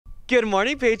Good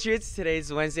morning, Patriots. Today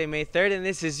is Wednesday, May 3rd, and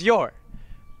this is your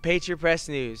Patriot Press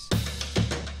News.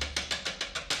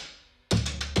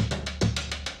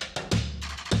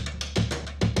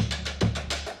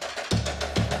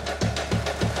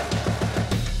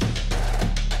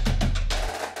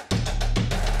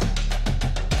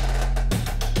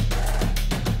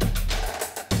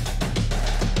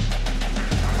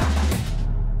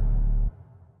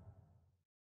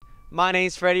 My name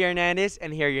is Freddie Hernandez,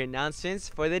 and here are your announcements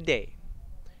for the day.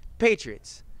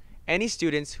 Patriots. Any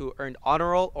students who earned Honor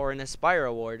Roll or an Aspire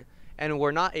Award and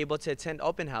were not able to attend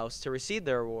open house to receive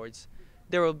their awards,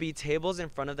 there will be tables in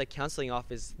front of the counseling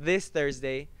office this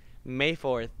Thursday, May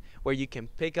 4th, where you can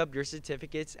pick up your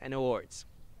certificates and awards.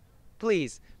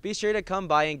 Please be sure to come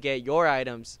by and get your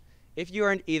items. If you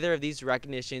earned either of these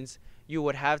recognitions, you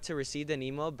would have to receive an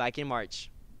email back in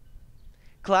March.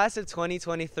 Class of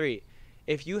 2023.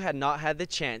 If you had not had the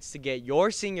chance to get your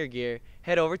senior gear,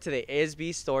 head over to the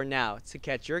ASB store now to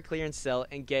catch your clearance sale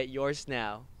and get yours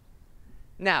now.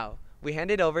 Now, we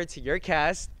hand it over to your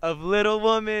cast of Little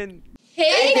Woman.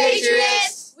 Hey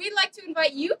Patriots! We'd like to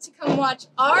invite you to come watch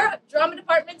our drama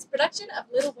department's production of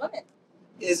Little Woman.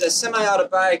 It is a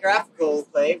semi-autobiographical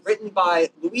play written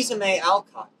by Louisa May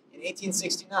Alcott in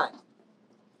 1869.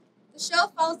 The show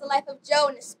follows the life of Jo,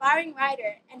 an aspiring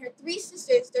writer, and her three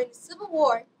sisters during the Civil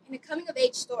War in a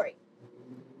coming-of-age story.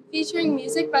 Featuring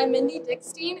music by Mindy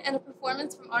Dickstein and a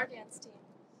performance from our dance team.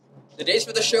 The dates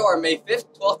for the show are May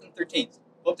 5th, 12th, and 13th.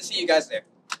 Hope to see you guys there.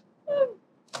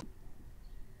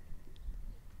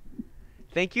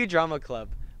 Thank you, Drama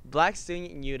Club. Black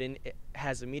Student Union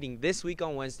has a meeting this week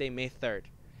on Wednesday, May 3rd.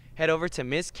 Head over to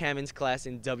Ms. Cammon's class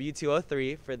in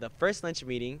W203 for the first lunch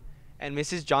meeting and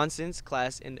Mrs. Johnson's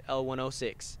class in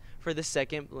L106 for the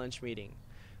second lunch meeting.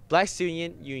 Black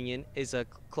Student Union is a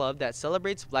club that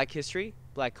celebrates Black history,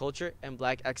 Black culture, and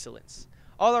Black excellence.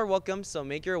 All are welcome, so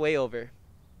make your way over.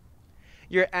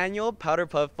 Your annual Powder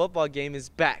Puff football game is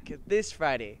back this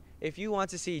Friday. If you want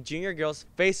to see junior girls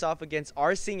face off against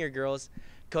our senior girls,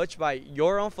 coached by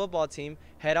your own football team,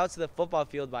 head out to the football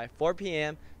field by 4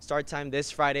 p.m. start time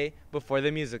this Friday before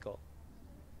the musical.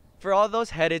 For all those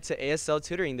headed to ASL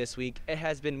tutoring this week, it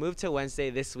has been moved to Wednesday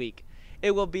this week.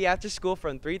 It will be after school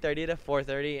from 3:30 to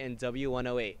 4:30 in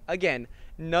W108. Again,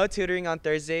 no tutoring on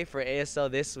Thursday for ASL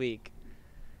this week.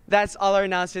 That's all our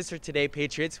announcements for today,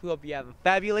 Patriots. We hope you have a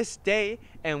fabulous day,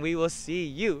 and we will see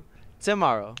you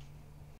tomorrow.